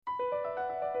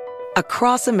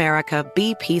Across America,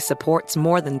 BP supports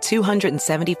more than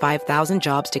 275,000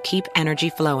 jobs to keep energy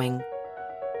flowing.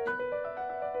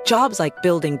 Jobs like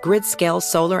building grid-scale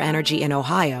solar energy in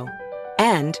Ohio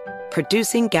and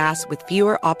producing gas with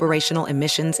fewer operational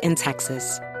emissions in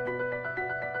Texas.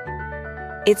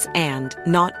 It's and,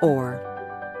 not or.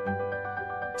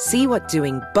 See what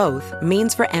doing both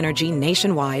means for energy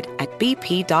nationwide at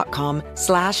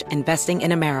bp.com/investing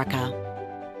in America.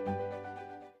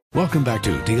 Welcome back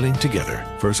to Dealing Together.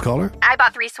 First caller? I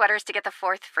bought 3 sweaters to get the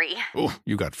 4th free. Oh,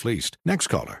 you got fleeced. Next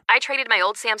caller? I traded my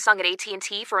old Samsung at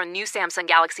AT&T for a new Samsung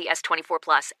Galaxy S24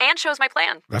 Plus and chose my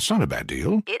plan. That's not a bad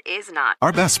deal. It is not.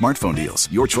 Our best smartphone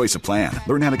deals. Your choice of plan.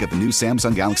 Learn how to get the new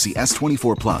Samsung Galaxy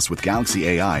S24 Plus with Galaxy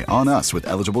AI on us with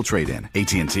eligible trade-in.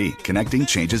 AT&T. Connecting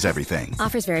changes everything.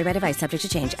 Offers vary by device. Subject to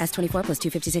change. S24 plus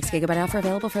 256GB offer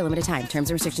available for a limited time. Terms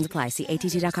and restrictions apply. See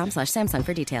att.com/Samsung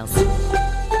for details.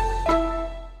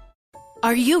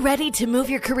 Are you ready to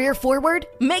move your career forward?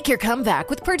 Make your comeback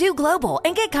with Purdue Global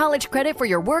and get college credit for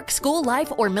your work, school,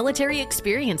 life, or military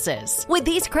experiences. With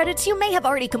these credits, you may have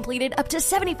already completed up to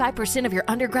 75% of your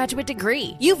undergraduate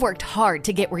degree. You've worked hard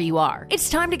to get where you are. It's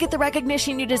time to get the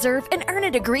recognition you deserve and earn a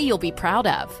degree you'll be proud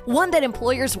of, one that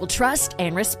employers will trust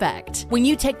and respect. When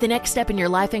you take the next step in your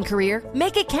life and career,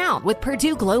 make it count with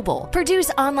Purdue Global, Purdue's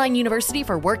online university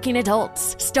for working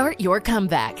adults. Start your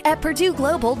comeback at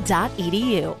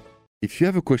purdueglobal.edu. If you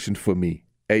have a question for me,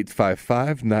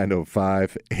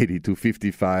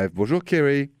 855-905-8255. Bonjour,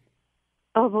 Kerry.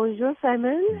 Oh, bonjour,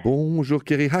 Simon. Bonjour,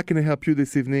 Kerry. How can I help you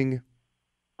this evening?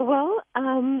 Well,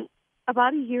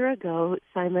 about a year ago,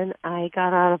 Simon, I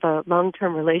got out of a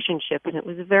long-term relationship, and it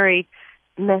was a very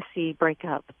messy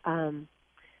breakup.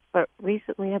 But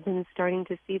recently I've been starting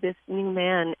to see this new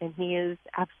man, and he is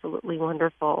absolutely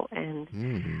wonderful. And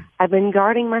I've been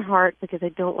guarding my heart because I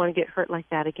don't want to get hurt like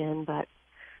that again, but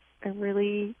I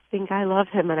really think I love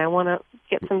him, and I want to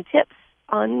get some tips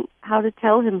on how to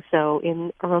tell him so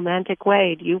in a romantic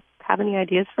way. Do you have any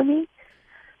ideas for me?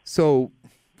 So,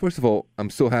 first of all, I'm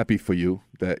so happy for you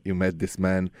that you met this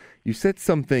man. You said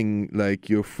something like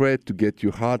you're afraid to get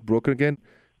your heart broken again.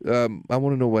 I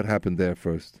want to know what happened there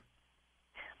first.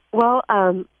 Well,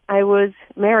 I was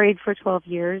married for 12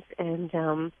 years, and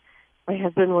my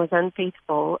husband was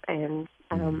unfaithful, and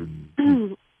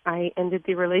I ended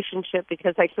the relationship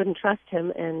because I couldn't trust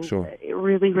him, and it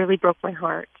really, really broke my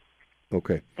heart.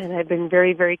 Okay. And I've been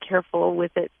very, very careful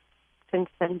with it since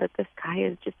then, but this guy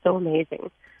is just so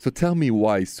amazing. So tell me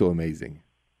why he's so amazing.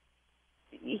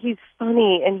 He's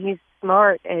funny, and he's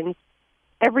smart, and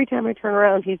every time I turn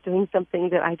around, he's doing something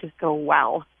that I just go,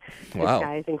 wow. This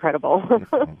guy is incredible.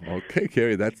 Okay,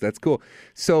 Kerry, that's cool.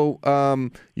 So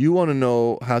you want to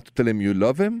know how to tell him you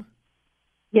love him?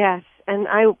 Yes, and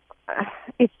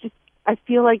it's just, I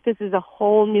feel like this is a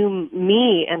whole new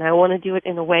me, and I want to do it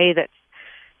in a way that's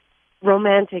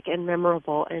romantic and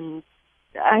memorable. And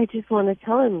I just want to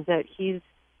tell him that he's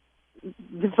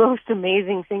the most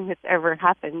amazing thing that's ever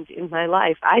happened in my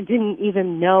life. I didn't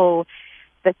even know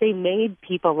that they made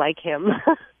people like him,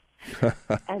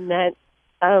 and that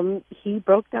he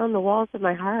broke down the walls of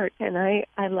my heart, and I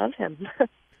love him.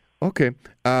 Okay.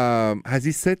 Has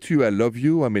he said to you, I love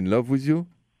you, I'm in love with you?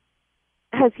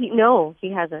 Has he? No, he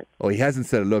hasn't. Oh, he hasn't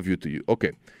said I love you to you.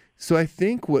 Okay. So I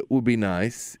think what would be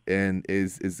nice and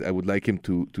is I would like him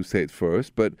to say it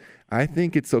first, but I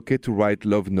think it's okay to write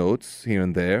love notes here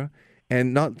and there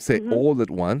and not say all at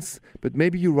once, but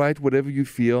maybe you write whatever you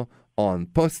feel on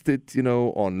Post-it,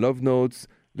 on love notes,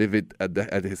 leave it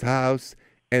at his house,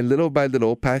 and little by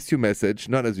little pass your message,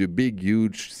 not as your big,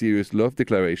 huge, serious love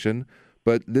declaration,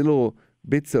 but little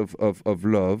bits of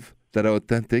love that are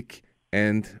authentic.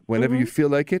 And whenever you feel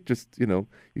like it, just, you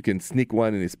can sneak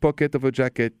one in his pocket of a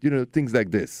jacket, things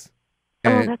like this.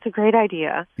 And that's a great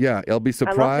idea. Yeah, he'll be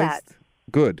surprised. I love that.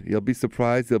 Good. He'll be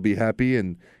surprised. He'll be happy.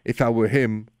 And if I were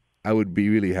him, I would be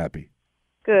really happy.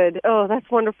 Good. Oh,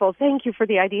 that's wonderful. Thank you for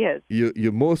the ideas.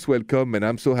 You're most welcome, and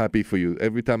I'm so happy for you.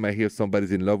 Every time I hear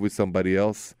somebody's in love with somebody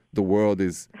else, the world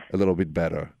is a little bit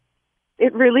better.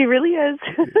 It really, really is.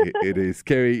 It is.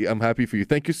 Kerry, I'm happy for you.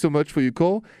 Thank you so much for your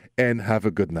call, and have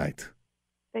a good night.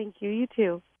 Thank you. You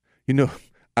too.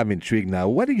 I'm intrigued now.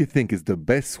 What do you think is the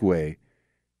best way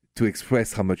to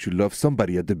express how much you love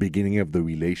somebody at the beginning of the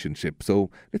relationship?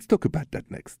 So let's talk about that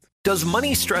next. Does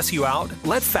money stress you out?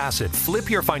 Let Facet flip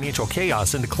your financial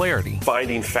chaos into clarity.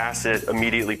 Finding Facet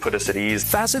immediately put us at ease.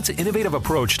 Facet's innovative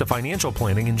approach to financial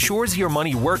planning ensures your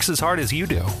money works as hard as you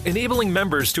do, enabling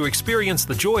members to experience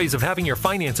the joys of having your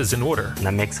finances in order. And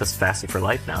that makes us Facet for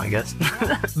life now, I guess.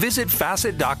 Visit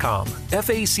Facet.com,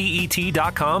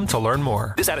 FACET.com to learn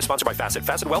more. This ad is sponsored by Facet.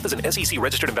 Facet Wealth is an SEC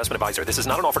registered investment advisor. This is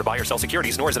not an offer to buy or sell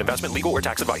securities, nor is it investment, legal, or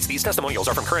tax advice. These testimonials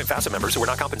are from current Facet members who are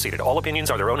not compensated. All opinions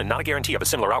are their own and not a guarantee of a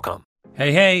similar outcome.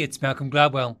 Hey, it's Malcolm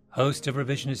Gladwell, host of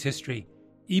Revisionist History.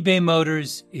 eBay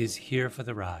Motors is here for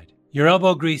the ride. Your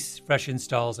elbow grease, fresh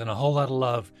installs, and a whole lot of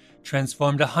love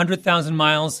transformed 100,000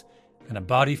 miles and a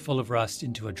body full of rust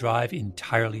into a drive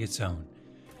entirely its own.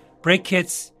 Brake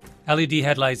kits, LED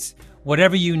headlights,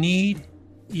 whatever you need,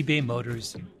 eBay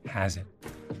Motors has it.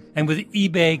 And with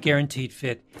eBay Guaranteed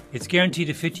Fit, it's guaranteed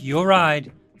to fit your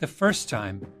ride the first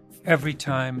time, every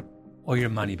time, or your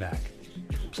money back.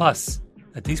 Plus,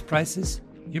 at these prices,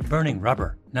 you're burning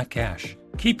rubber, not cash.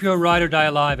 Keep your ride or die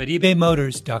alive at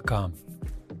ebaymotors.com.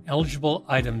 Eligible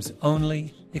items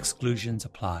only. Exclusions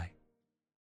apply.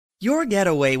 Your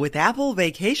getaway with Apple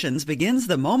Vacations begins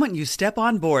the moment you step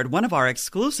on board one of our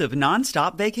exclusive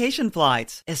nonstop vacation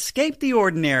flights. Escape the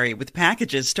ordinary with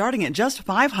packages starting at just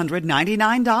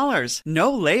 $599.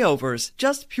 No layovers,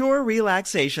 just pure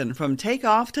relaxation from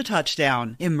takeoff to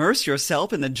touchdown. Immerse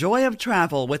yourself in the joy of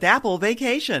travel with Apple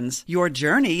Vacations. Your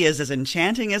journey is as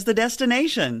enchanting as the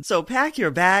destination, so pack your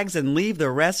bags and leave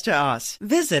the rest to us.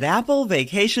 Visit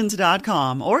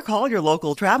applevacations.com or call your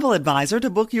local travel advisor to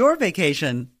book your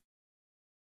vacation.